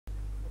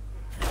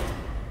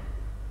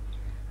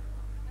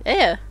Ja,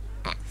 ja.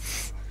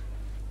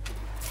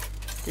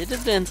 Det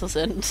bliver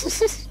interessant.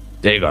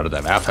 Det gør det da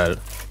i hvert fald.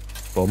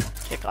 Bum.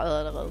 Jeg græder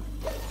allerede.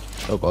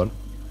 Det var godt.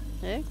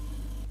 Ja, ikke?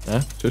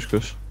 Ja,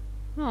 kys.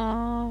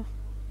 Åh.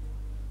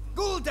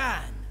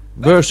 Gul'dan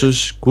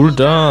Versus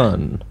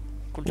Gul'dan.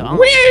 Goddag.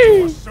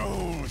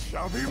 soul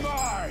shall be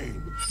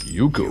mine.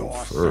 You go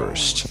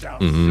first.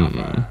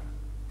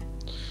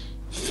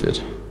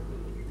 Fedt.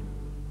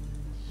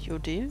 Jo,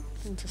 det er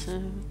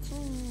interessant.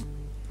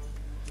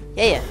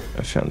 Ja, ja.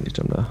 Jeg fjerner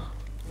lige dem der.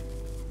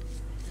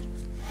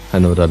 Har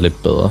noget, der er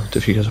lidt bedre.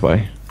 Det fik jeg så bare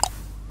ikke.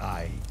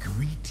 I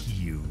greet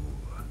you.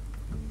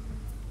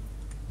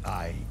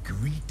 I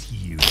greet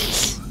you.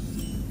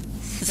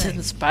 Så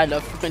den spejler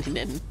op på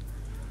hinanden.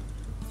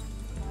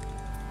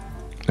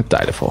 Et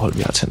dejligt forhold,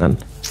 vi har til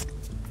hinanden.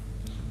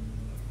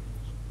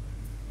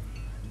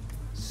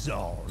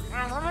 Sorry.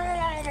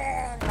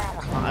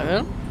 Nej,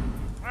 vel?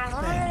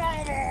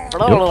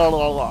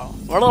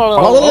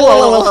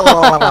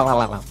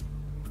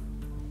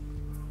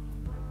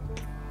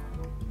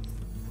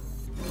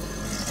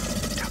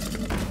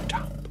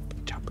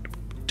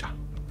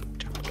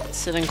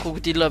 Sæt en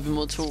krokodil op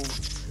imod to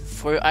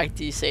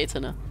frøagtige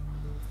sataner.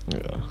 Ja.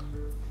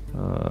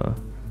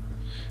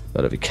 Hvad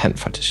er det, vi kan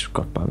faktisk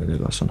godt bare med det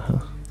eller sådan her.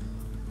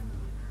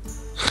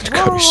 Det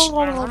gør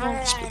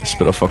vi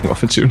spiller fucking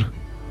offensivt.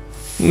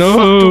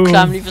 No! Du er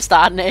klam lige fra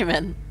starten af,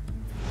 mand.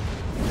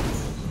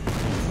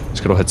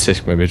 Skal du have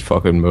tæsk med mit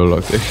fucking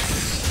murloc, ikke?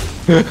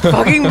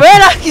 Fucking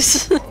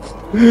Murlocs!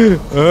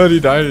 De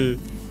er dejlige.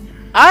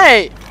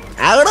 Ej!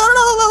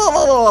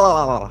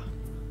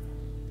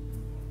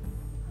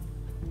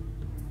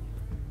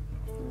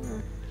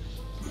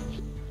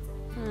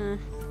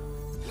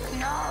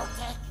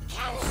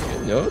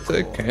 Jo, det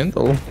er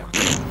candle.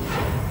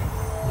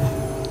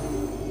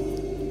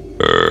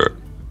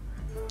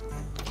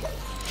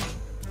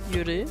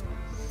 Jo, det.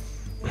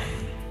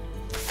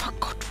 Fuck,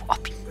 går du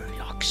op i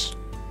Murlocs?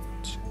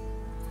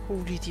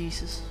 Holy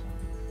Jesus.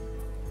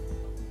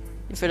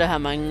 Jeg føler, jeg har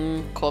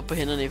mange kort på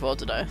hænderne i forhold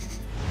til dig.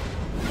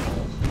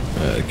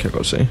 Ja, det kan jeg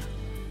godt se.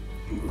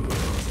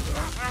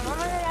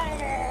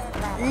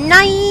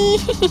 Nej!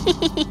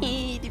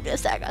 De bliver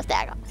stærkere og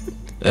stærkere.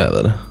 Ja, jeg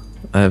ved det.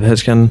 Ej, jeg vil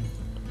helst gerne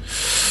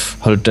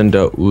holde den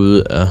der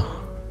ude af...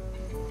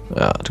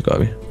 Ja, det gør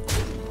vi.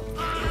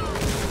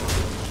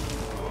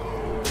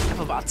 Jeg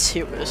får bare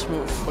tæv af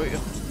små frøer.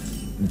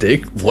 Det er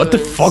ikke... What the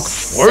fuck,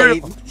 frø?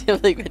 Jeg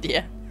ved ikke, hvad de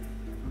er.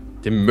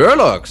 Det er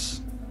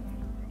murlocs.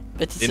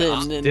 Hvad de Det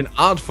er, siger, det er en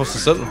art for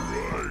sig selv.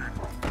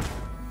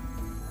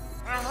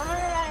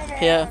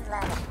 Her.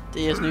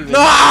 Det er jeres nye ven.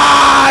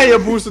 Nej,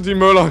 jeg booster de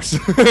murlocs.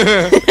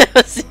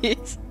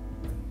 Præcis.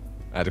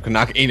 Ja, du kan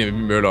nakke en af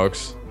mine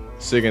murlocs.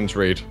 Second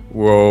rate.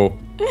 Wow.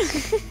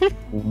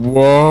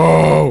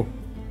 Wow.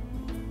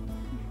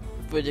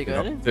 Burde jeg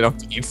gøre det? Det er nok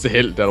det eneste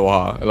held, der du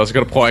har. Eller så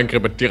kan du prøve at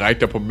angribe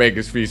direkte på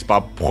magisk vis.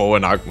 Bare prøve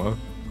at nakke mig.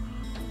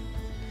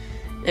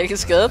 Jeg kan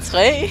skade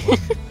 3.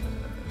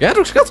 Ja,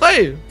 du skal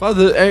 3.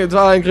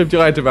 Bare angrib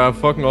direkte, være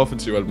fucking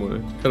offensiv alt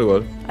muligt. Kan du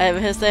godt. Ej, jeg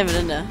vil helst af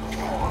med den der.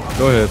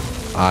 Go ahead.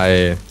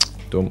 Ej,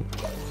 dum.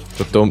 Det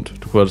var dumt.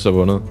 Du kunne altså have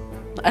vundet.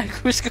 Ej,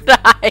 husk dig.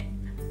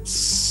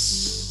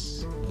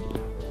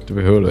 Det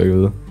behøver du ikke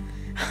vide.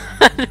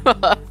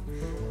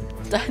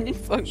 Der er din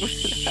fucking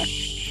Murloc.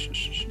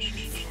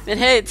 Men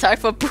hey,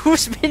 tak for at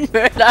booste min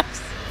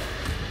Murlocs.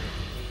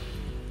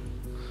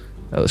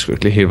 Jeg ved sgu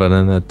ikke lige helt,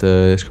 hvordan at,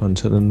 jeg skal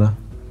håndtere den der.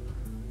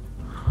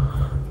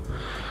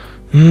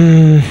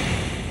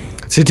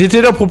 Se, det er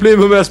det der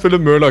problemet med at spille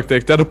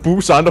Murloc-dæk. Der er du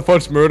booster andre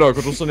folks Murloc,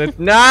 og du er sådan et...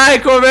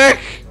 Nej, gå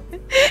væk!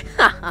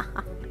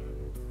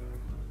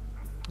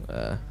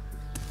 Ja.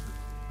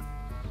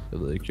 Jeg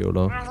ved ikke,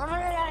 Jola.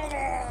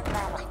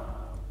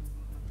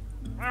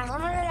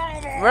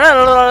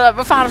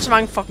 Hvorfor har du så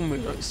mange fucking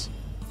Murlocs?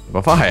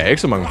 Hvorfor har jeg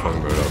ikke så mange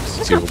fucking Murlocs?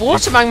 Hvad skal du bruge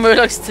så mange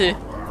Murlocs til?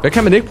 Hvad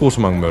kan man ikke bruge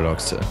så mange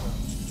Murlocs til? Det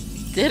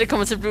her det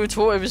kommer til at blive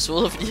 2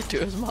 episoder, fordi jeg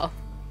dør så meget.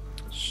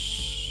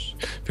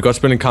 Vi kan godt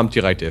spille en kamp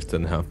direkte efter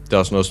den her. Det er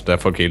også noget, der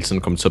folk hele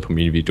tiden kommenterer på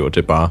mine videoer.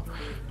 Det er bare...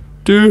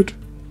 Dude.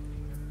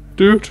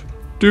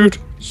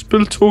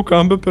 Spil 2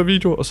 kampe per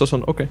video. Og så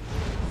sådan, okay.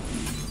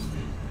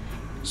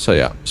 Så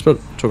ja, spil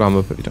 2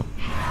 kampe per video.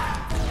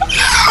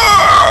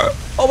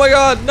 Oh my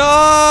god,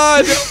 nej!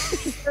 Det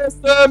er bedste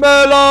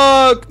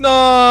Murloc!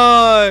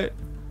 Nej!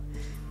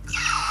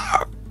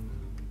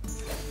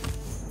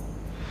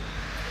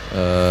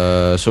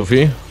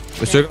 Sofi,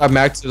 hvis du ikke har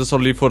mærket til det, så har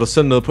du lige fået dig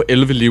selv ned på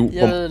 11 liv.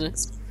 Jeg ved det.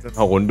 Den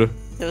her runde.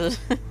 Jeg ved det.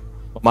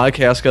 Hvor meget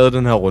kan jeg skade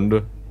den her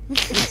runde?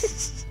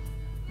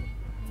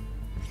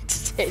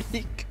 Totalt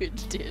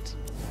ligegyldigt.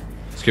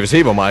 Skal vi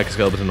se, hvor meget jeg kan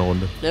skade på den her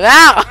runde? Lad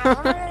være!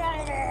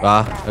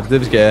 Hvad? Er det det,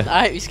 vi skal?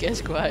 Nej, vi skal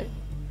sgu ej.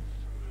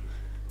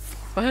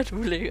 Hvor er du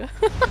lækker?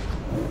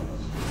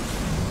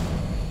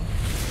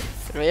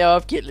 Jeg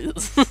opgiver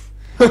lidt.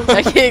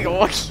 Jeg kan ikke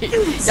overgive.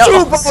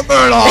 Super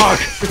Murloc!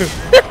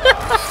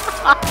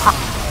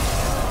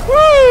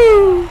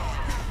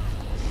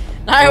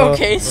 Nej,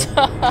 okay,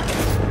 så.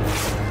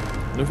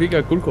 Nu fik jeg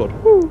et guldkort.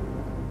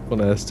 På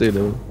når jeg steg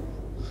derude.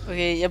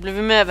 Okay, jeg bliver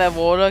ved med at være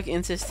Warlock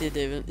indtil det er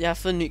Devil. Jeg har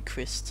fået en ny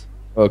quest.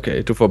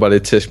 Okay, du får bare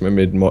lidt tæsk med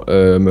mit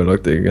Murloc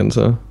dæk igen,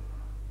 så.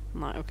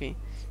 Nej, okay.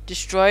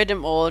 Destroy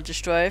them all.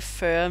 Destroy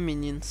 40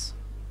 minions.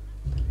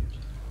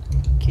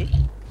 Okay.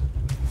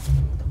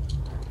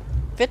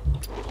 Fedt.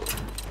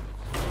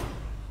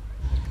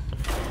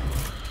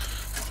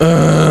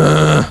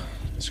 Jeg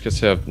skal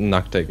til at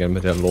nakke dig igen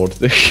med det her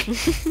lortedæk.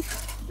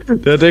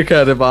 det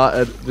kan det bare,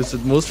 at hvis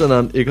et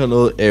modstanderen ikke har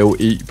noget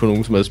AOE på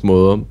nogen som helst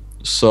måder,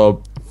 så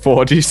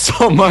får de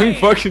så mange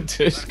fucking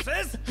tæsk.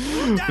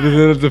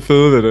 Det er det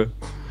fede ved det.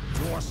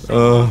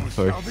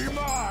 Fuck.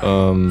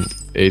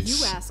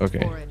 AIDS.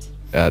 Okay.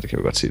 Ja, det kan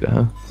vi godt sige det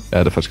her. Ja,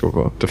 det er faktisk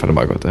godt. Det fandt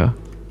meget godt, det her.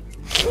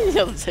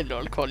 Jeg havde selv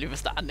lolkort lige fra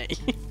starten af.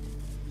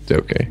 Det er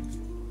okay.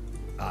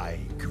 I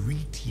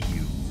greet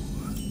you.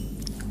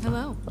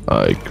 Hello.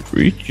 I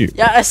greet you.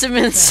 Jeg er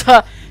simpelthen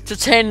så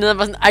totalt nede og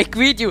var sådan, I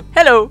greet you.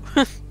 Hello.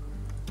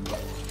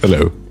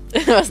 Hello.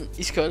 Det var sådan,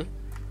 iskold.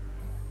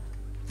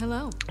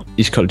 Hello.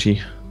 Iskold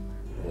G.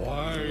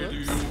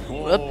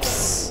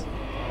 Ups.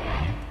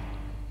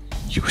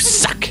 You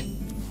suck.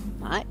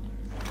 Nej.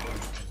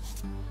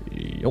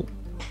 Jo.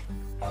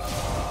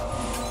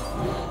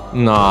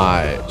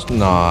 Nej,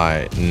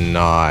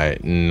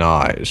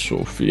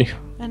 Sofi.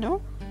 Hvad nu?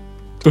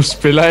 Du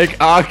spiller ikke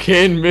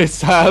Arcane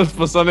Missiles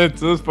på sådan et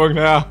tidspunkt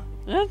her.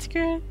 That's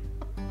good.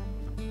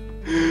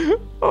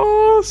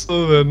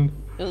 Sød ven.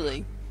 Jeg ved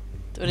ikke.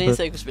 Det var det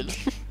eneste, jeg kunne spille.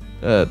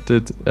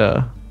 Ja,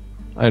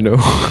 I know.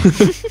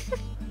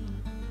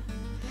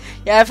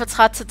 Jeg er for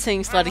træt til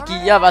ting strategi.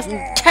 Jeg var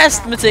sådan,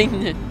 kast med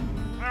tingene.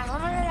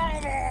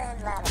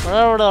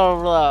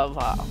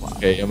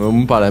 Okay, jeg må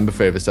umiddelbart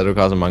anbefale, hvis der du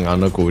ikke har så mange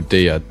andre gode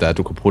idéer, der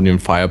du kan bruge din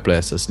Fire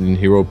Blast, altså din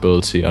Hero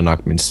Ability og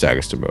nok min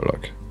stærkeste Murloc.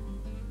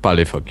 Bare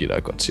lige for at give dig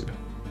et godt tip.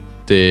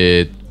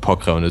 Det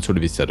påkræver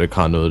naturligvis, at du ikke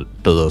har noget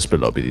bedre at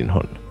spille op i din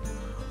hånd.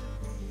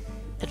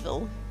 At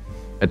hvad?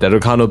 At du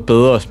ikke har noget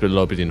bedre at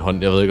spille op i din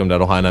hånd. Jeg ved ikke, om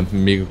du har en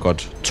mega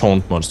godt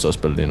taunt monster at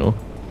spille lige nu.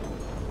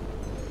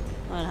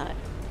 Nej.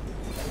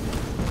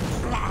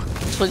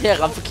 Jeg troede,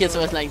 jeg ramte forkert, så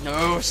var jeg sådan like,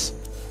 nose.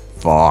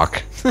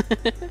 Fuck.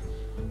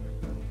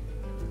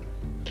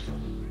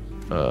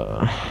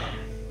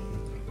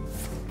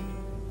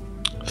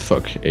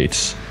 Fuck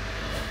AIDS.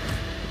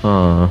 Jeg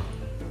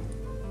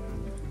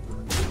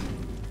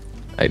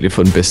har ikke lige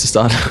fået den bedste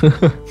start.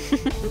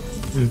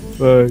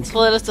 Jeg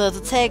troede ellers, du havde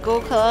totalt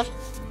god kort.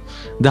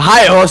 Det har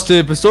jeg også.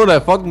 Det består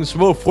af fucking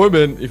små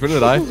frømænd, ifølge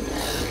dig.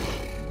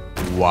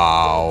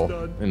 Wow.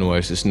 En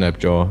oasis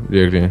snapjaw,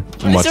 virkelig.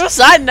 Det er så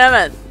sejt, den der,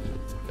 mand.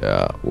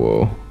 Ja,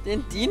 wow. Det er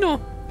en dino.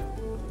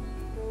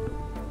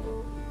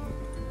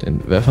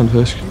 Den, hvad for en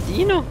fisk? En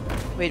dino?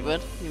 Wait,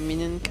 what? Your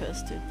minion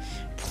costume.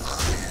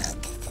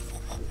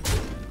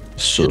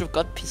 Sød. Det du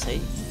godt pisse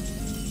af.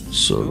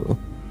 Sød.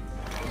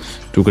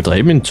 Du kan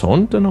dræbe min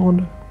tårn denne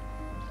runde.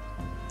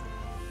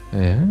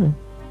 Ja.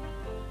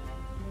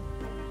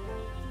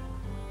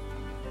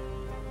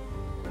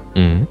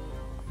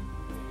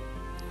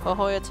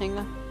 Hvor jeg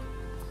tænker.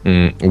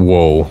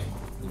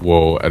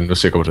 Wow, er du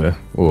sikker på det?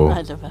 Wow.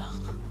 Nej, det var.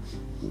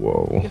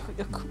 Wow.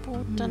 Jeg kunne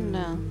bruge den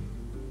der.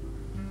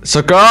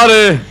 Så gør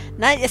det!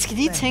 Nej, jeg skal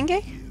lige tænke,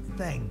 ikke?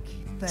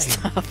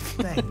 Stop.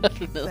 Så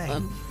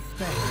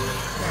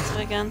vil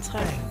jeg gerne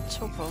trække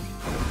 2 på.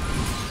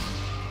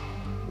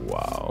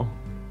 Wow.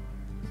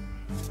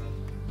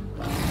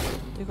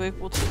 Det kunne jeg ikke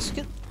bruge til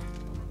skid.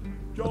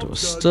 Og det var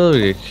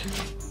stadigvæk ikke.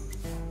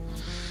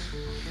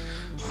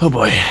 Oh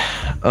boy.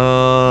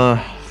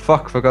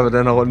 Fuck, hvad gør vi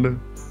den her runde?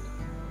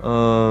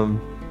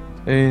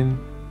 1,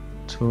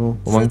 2,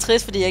 hvor mange? Det er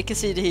trist, fordi jeg ikke kan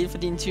se det hele,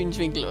 fordi din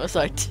synsvinkel var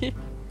sagt.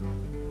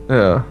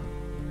 Ja.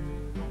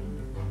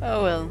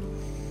 Oh well.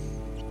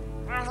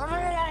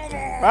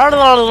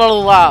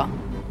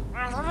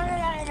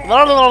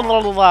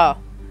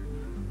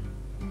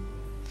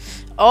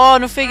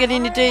 Nu fik jeg lige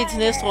en idé til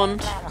næste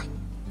runde.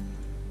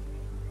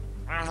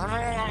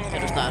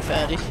 Er du snart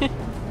færdig?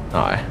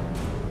 Nej.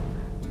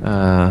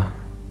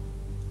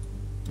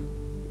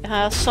 Jeg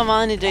har så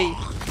meget en idé.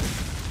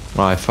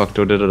 Nej, fuck, det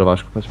var det der bare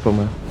skulle passe på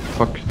med.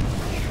 Fuck.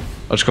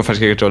 Og det skulle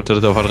faktisk ikke have gjort det,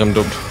 det var faktisk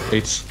rimelig dumt.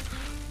 AIDS.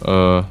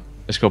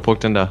 Jeg skal have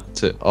brugt den der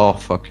til...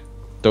 fuck.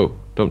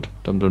 Dumt.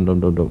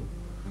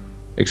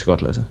 Ikke så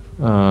godt, Lasse.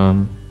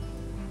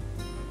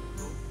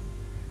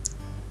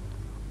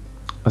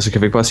 Og så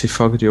kan vi ikke bare sige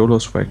fuck it, YOLO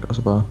swag, og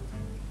så bare...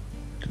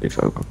 Det er lige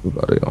før, jeg godt kunne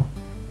gøre det, jo.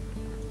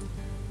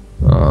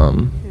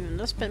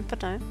 Jeg er spændt på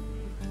dig.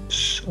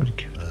 Så det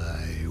kan...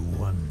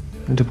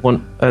 Men det er på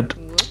grund at...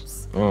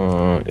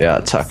 ja,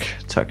 tak.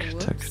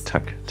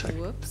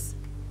 Whoops.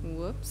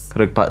 Kan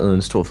du ikke bare æde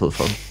en stor fed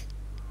fuck?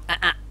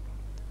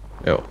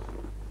 Jo.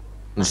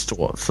 En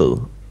stor fed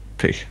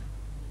pik.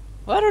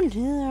 Hvor er du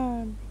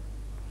lider?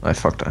 Nej,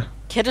 fuck dig.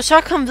 Kan du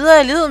så komme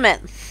videre i livet, mand?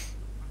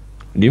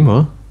 Lige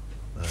måde.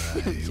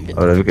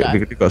 Og vi kan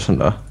lige gøre sådan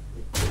der.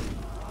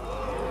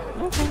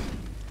 Okay.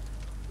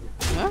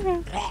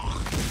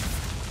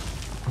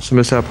 Så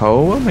med sig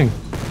power warming.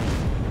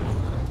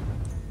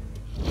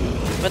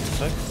 What the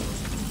fuck?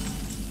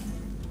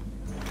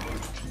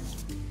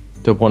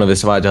 Det var på grund af,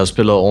 hvis jeg havde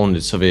spillet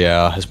ordentligt, så ville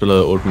jeg have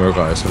spillet Old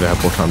Murder, og så ville jeg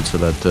have brugt ham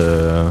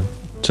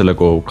til at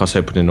gå græs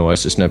på din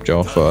OS i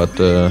Snapjaw, for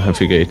at han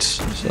fik AIDS.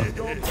 Så.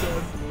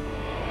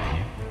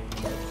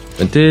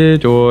 Men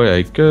det gjorde jeg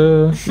ikke.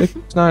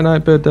 Nej. Jeg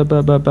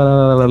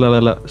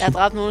har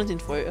dræbt nogle af dine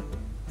frøer.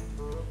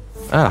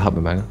 Ja, jeg har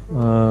bemærket. Den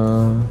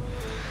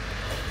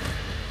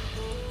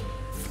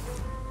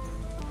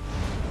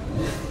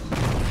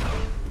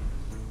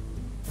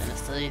er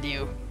stadig i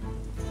live.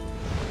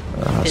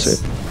 Jeg har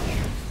set.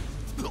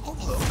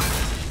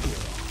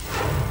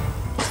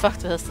 Fuck,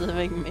 det havde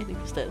stadigvæk en mening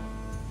i stedet.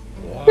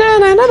 Det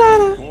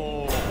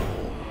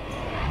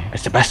er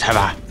det bedste,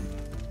 var.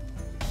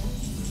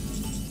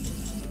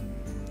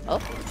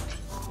 Oh.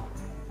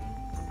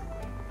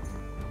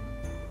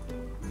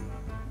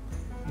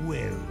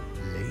 Well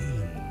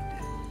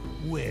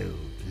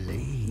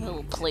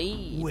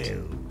played. Well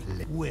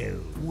played. Well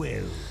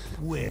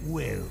played.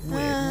 Well played.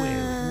 Well.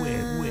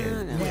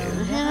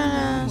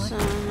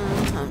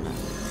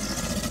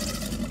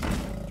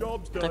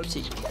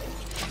 Repetit.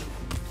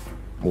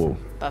 Wow,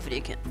 Bare fordi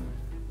jeg kan.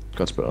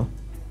 godt spørget.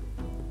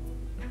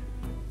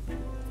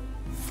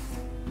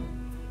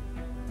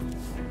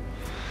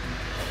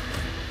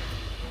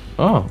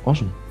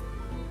 Awesome.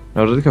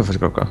 Ja, det kan jeg faktisk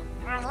godt gøre.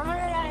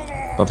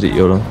 Bare fordi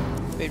jeg Ved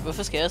du,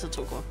 hvorfor skal jeg så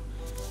 2 kort?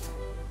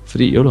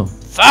 Fordi jeg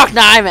Fuck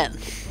nej, mand!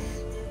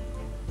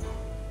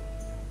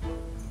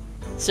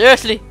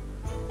 Seriously?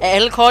 Af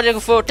alle kort, jeg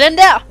kunne få, den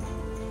der!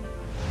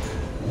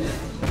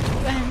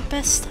 Du er en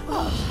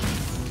bastard.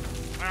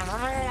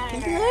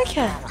 Det gider jeg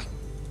ikke have.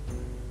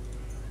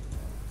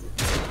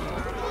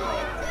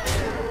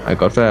 Ej,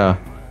 godt være.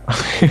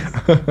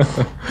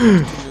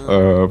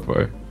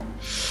 Boy.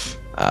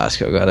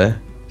 Skal jeg gøre det?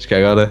 Skal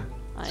jeg gøre det?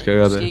 Skal jeg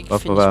gøre det?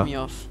 Hvorfor være? Me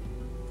off.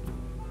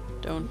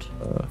 Don't.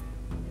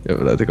 Jeg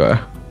ved det gør jeg.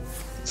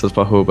 Så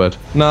bare håbe at...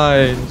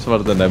 Nej, så var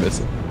det den der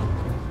bedste.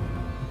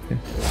 Okay.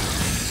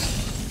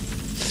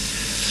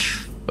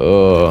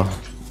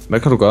 Hvad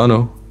kan du gøre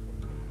nu?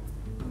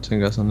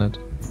 Tænker jeg sådan lidt.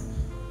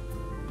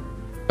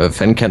 Hvad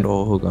fanden kan du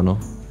overhovedet gøre nu?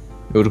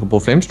 Jo, du kan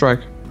bruge Flame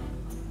Strike.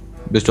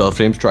 Hvis du havde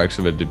Flame Strike,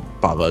 så ville det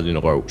bare være din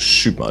røv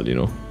sygt meget lige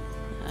nu.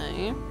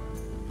 Nej.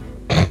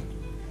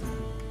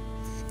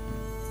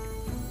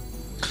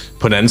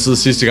 På den anden side,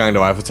 sidste gang,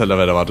 jeg fortalte dig,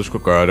 hvad det var, du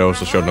skulle gøre, det var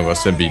så sjovt nok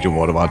også den video,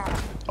 hvor det var...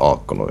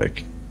 gå nu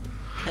væk.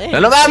 Hey,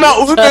 lad nu være med at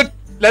udnytte...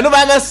 Lad nu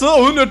være med at sidde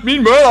og udnytte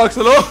mine Murlocs,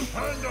 hallo?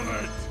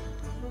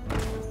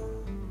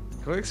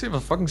 Kan du ikke se, hvor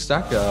fucking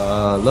stærk jeg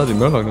har lavet din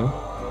Murloc nu?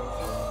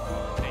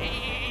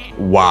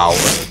 Wow.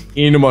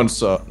 Ene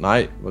monster...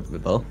 Nej,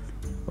 hvad?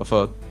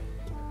 Hvorfor?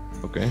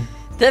 Okay.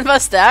 Den var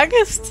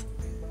stærkest.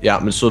 Ja,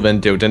 men så ven,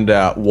 det er jo den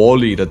der War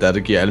Leader, der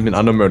giver alle mine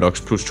andre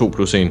Murlocs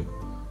 +2/+1.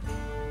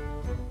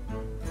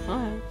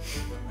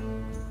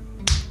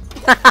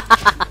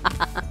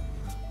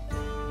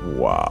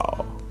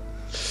 Wow.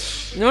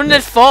 Nu er den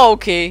lidt for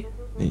okay.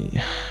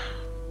 Ja.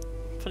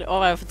 For det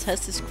overvejer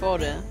fantastisk for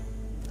det er.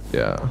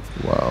 Ja,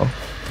 wow.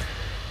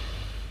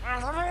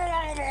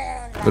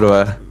 Ved du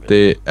hvad?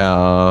 Det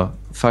er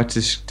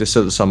faktisk det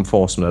selv samme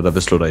for, som der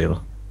vil slå dig ihjel. Nej,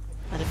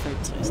 det er fandme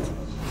trist.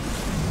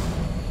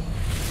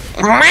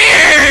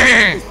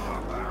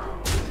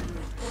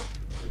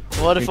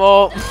 Hvor er det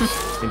for?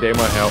 Mine damer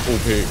og herrer,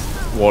 OP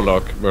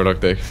Warlock Murloc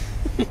deck.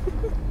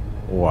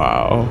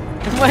 Wow.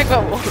 Det må ikke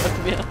være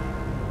Warlock mere.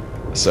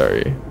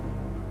 Sorry.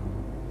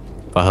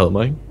 Bare havde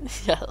mig, ikke?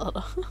 Jeg hader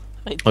dig.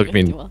 Okay,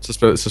 min. Så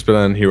spiller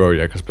jeg en hero,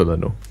 jeg kan spille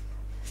nu.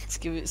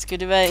 Skal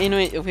det være endnu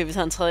en? Okay, vi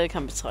tager en tredje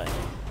kamp i træk.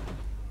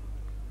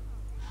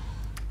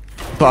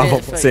 Bare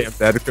for at se,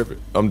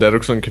 om det er,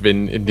 du sådan kan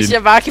vinde en lille... Hvis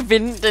jeg bare kan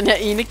vinde den her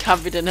ene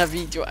kamp i den her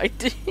video,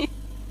 ikke?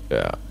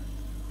 Ja.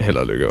 Held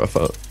og lykke i hvert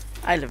fald.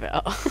 Ej, lad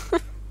være.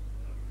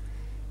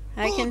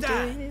 I can do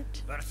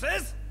it.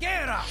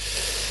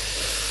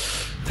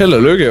 Held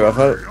og lykke i hvert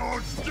fald.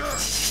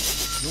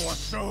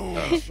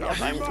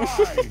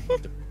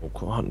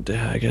 Okay, hånden det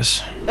her, I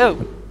guess. Oh.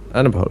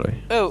 Han er på holdet.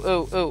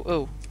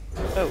 Oh.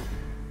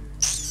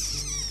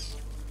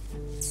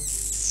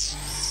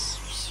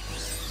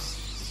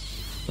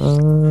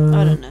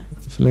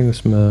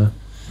 Forlænges med...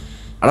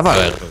 der var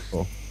jeg rigtig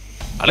god.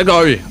 Det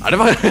gør vi.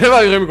 Det var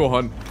en rimelig god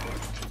hånd.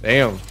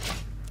 Damn.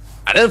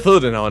 Det er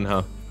fed, den her hånd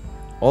her.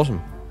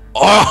 Awesome.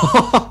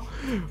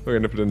 Okay,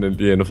 nu på den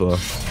lige endnu federe.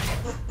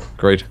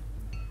 Great.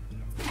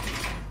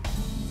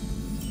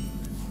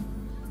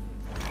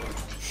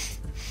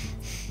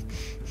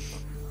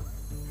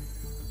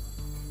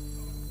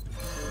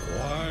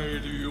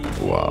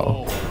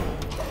 Wow.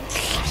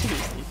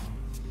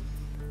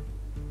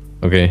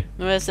 Okay.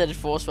 Nu har jeg sat et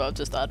forsvar op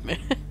til at starte med.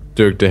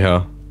 Dyrk det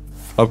her.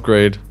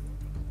 Upgrade.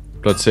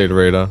 Blood Sail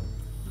Raider.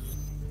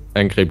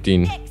 Angrib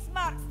din.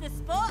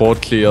 Board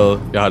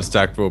clearet. Jeg har et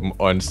stærkt våben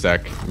og en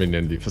stærk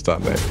minion lige fra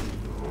starten af.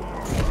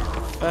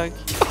 Fuck.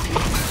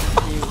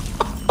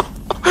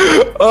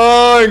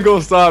 En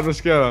god start. Hvad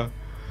sker der?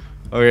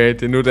 Okay,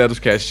 det er nu der du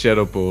skal have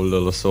Shadow Bolt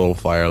eller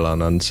Soulfire eller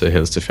andet til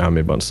helst til fjerne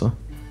mit monster.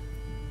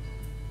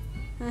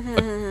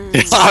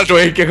 Det har du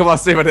ikke. Jeg kan bare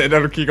se, hvad det er, når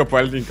du kigger på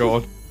alle dine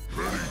kort.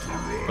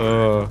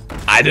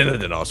 Ej,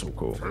 den er også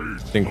ok. Det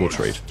er en god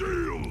trade.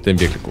 Det er en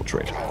virkelig god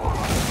trade.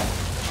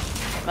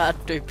 Bare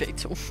dø begge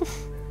to.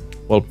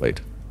 Well played.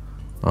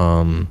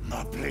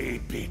 My blade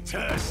be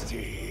thirsty.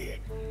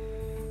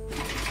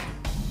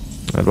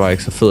 Det var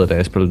ikke så fedt, da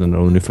jeg spillede den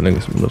uden i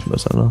forlængelse, men noget som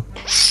helst andet.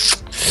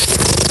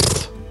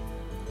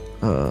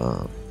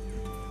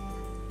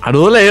 Har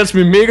du ødelagt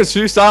min mega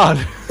syge start?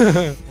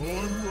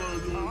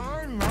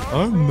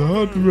 I'm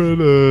not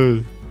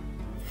ready.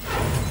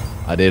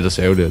 Ej, det er da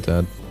særligt, at det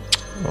er...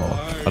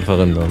 Ret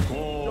for rent om.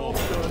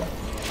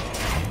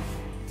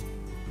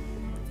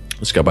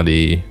 Nu skal jeg bare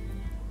lige...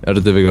 Er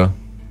det vi gør?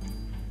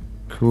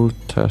 Cool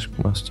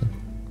Taskmaster.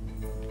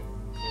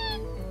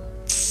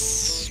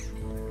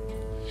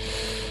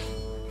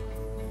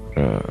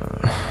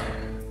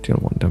 Deal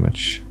 1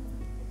 damage.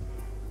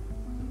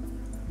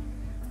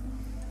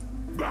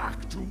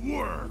 Back to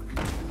work.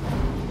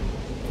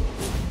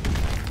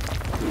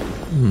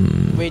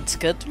 Wait,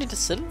 skal du lige det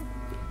selv?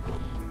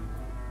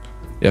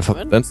 Ja, for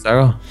den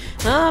stærkere.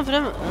 Ah, på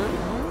den måde.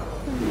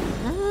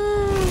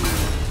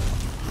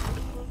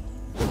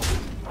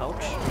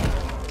 Ouch.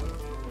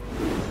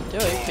 Det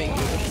var ikke penge.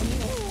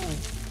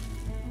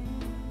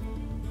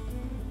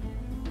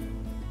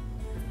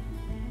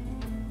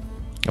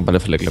 Jeg bare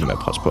lige for lægge lidt mere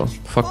pres på.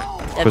 Fuck.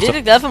 Jeg er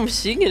virkelig glad for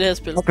musikken i det her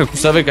spil. Okay, jeg kunne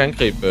stadigvæk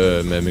angribe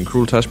med min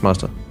Cruel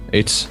Taskmaster.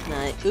 8.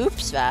 Nej,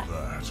 ups, hvad?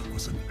 That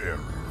was an error.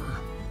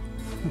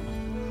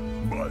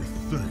 My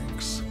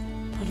thanks.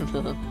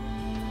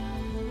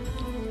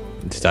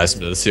 Det er dig,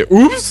 som der siger,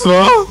 ups,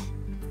 hva'?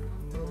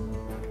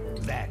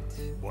 That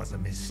was a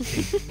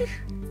mistake.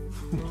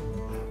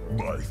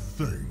 My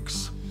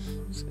thanks.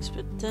 Skal jeg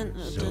spille den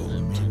eller So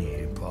den?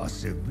 many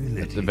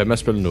possibilities. Hvad med at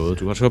spille noget?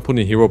 Du kan også på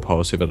din hero power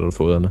og se, hvad du har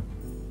fået, Anna.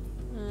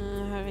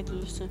 Jeg har rigtig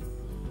lyst til.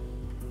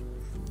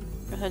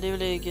 Jeg har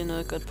alligevel ikke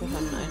noget godt på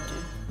hånden,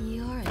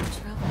 You're in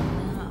trouble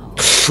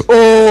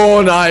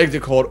now. Nej, ikke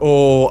det kort.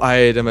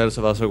 Ej, den har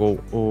altså været så god.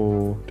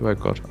 Det var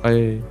ikke godt.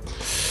 Ej.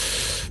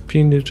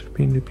 Pinligt.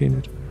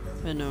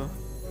 Hvad nu?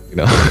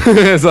 Nå,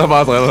 så har jeg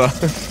bare drevet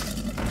dig.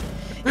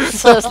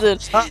 Så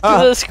slet. Du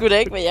ved sgu da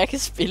ikke, hvad jeg kan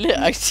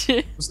spille,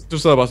 aktivt. Du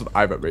sidder bare sådan,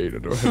 ej, hvad mener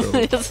du?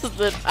 Jeg så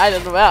slet. Ej,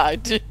 lad nu være,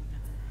 aktivt.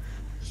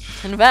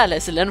 Lad nu være,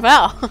 Lasse, lad nu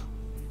være.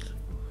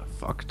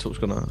 Fuck, 2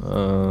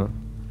 sekunder.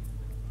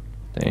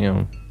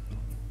 Damn.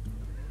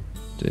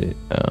 Det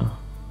er...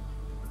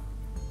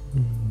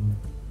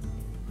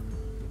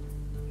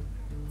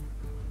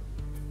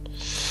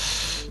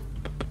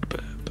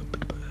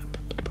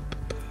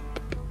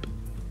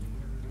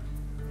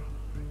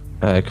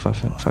 Ja, ikke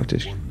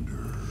faktisk.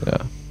 Ja,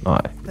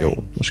 nej,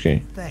 jo,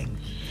 måske. Thank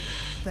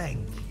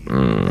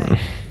you.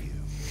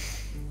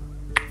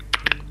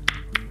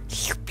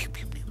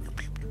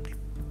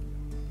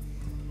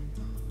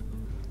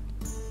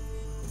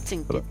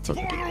 Tænk.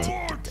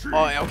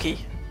 Ja, okay.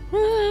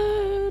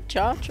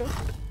 Charge.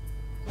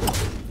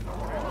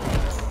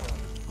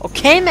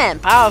 Okay, man.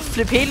 Bare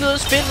flip helt ud af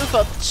spillet for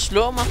at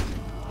slå mig.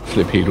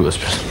 Flip helt ud af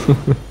spillet.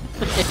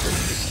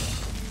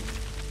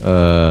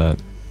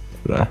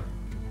 Ja.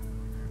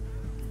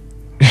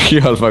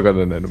 Jeg holder bare godt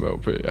den anden med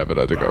OP. Ja, hvad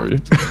der, det gør vi.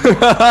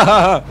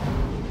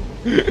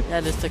 Jeg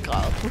har lyst til at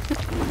græde.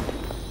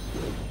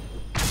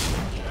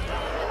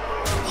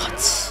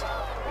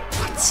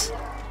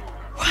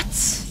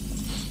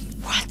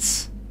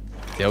 What?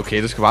 Det er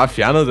okay, du skal bare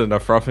fjerne den der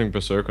frothing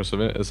berserker,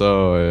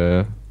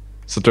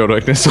 så dør du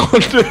ikke næste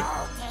runde.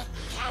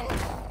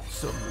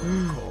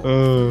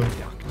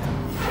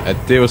 Ja,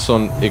 det er jo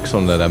sådan, ikke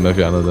sådan, at der er med at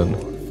fjerne den.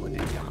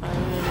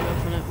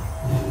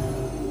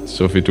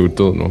 Sofi, du er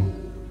død nu.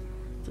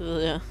 Det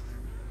ved jeg.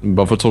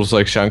 Hvorfor tog du så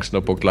ikke chancen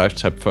at bruge life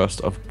tab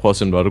først, og prøve at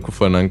se, hvor du kunne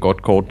få en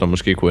godt kort, der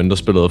måske kunne ændre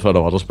spillet, før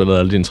der spillede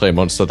alle dine 3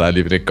 monster, der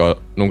alligevel ikke gør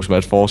nogen som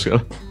helst forskel?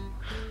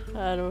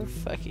 Ej, du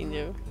fucking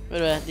jo. Ved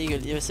du hvad,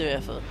 ligegyldigt, jeg vil se, hvad jeg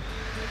har fået.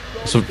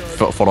 Så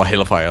får du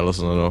Hellfire eller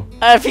sådan noget nu.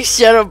 Ej, jeg fik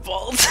Shadow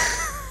Bolt.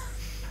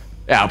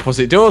 Ja, prøv at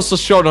se. Det var så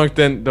sjovt nok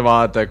den, der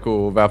var, der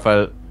kunne i hvert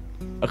fald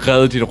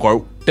redde dit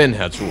røv den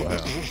her tur her.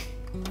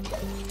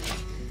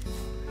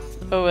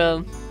 Oh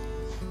well.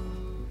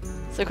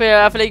 Så kunne jeg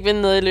i hvert fald ikke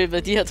vinde noget i løbet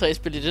af de her 3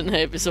 spil i den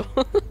her episode.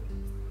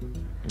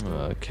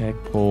 Kan jeg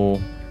ikke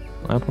bruge...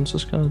 Nej, jeg prøver så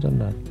skrevet den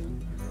der.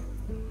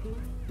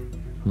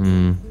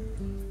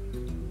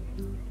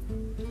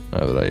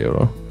 Jeg ved da ikke,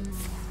 jo.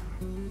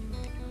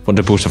 Prøv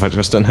det booster faktisk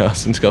også den her,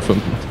 så den skal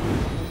 15.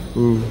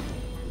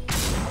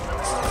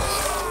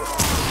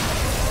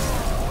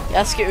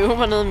 Jeg skal øve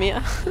mig noget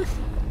mere.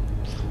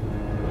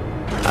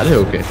 Ja, det er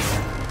okay.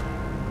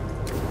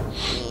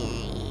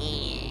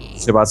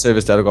 Så jeg bare se,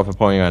 hvis det er, du går for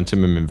prøve en gang til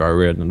med min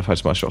Warrior. Den er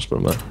faktisk meget sjovt at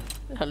spille med.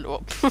 Hold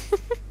op. Skal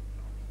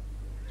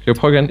vi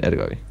prøve igen? Ja, det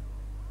gør vi.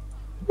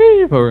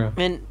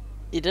 Men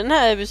i den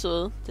her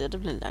episode, det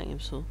bliver en lang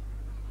episode.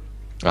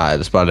 Nej, lad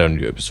os bare lave en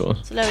ny episode.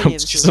 Så laver vi en ny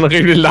episode. Sådan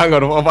rimelig lang,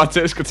 og du får bare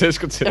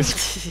tæsk.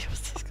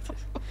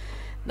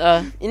 Nå,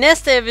 i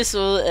næste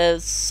episode er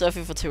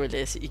Sofi for til at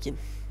læse igen.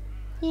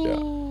 Ja.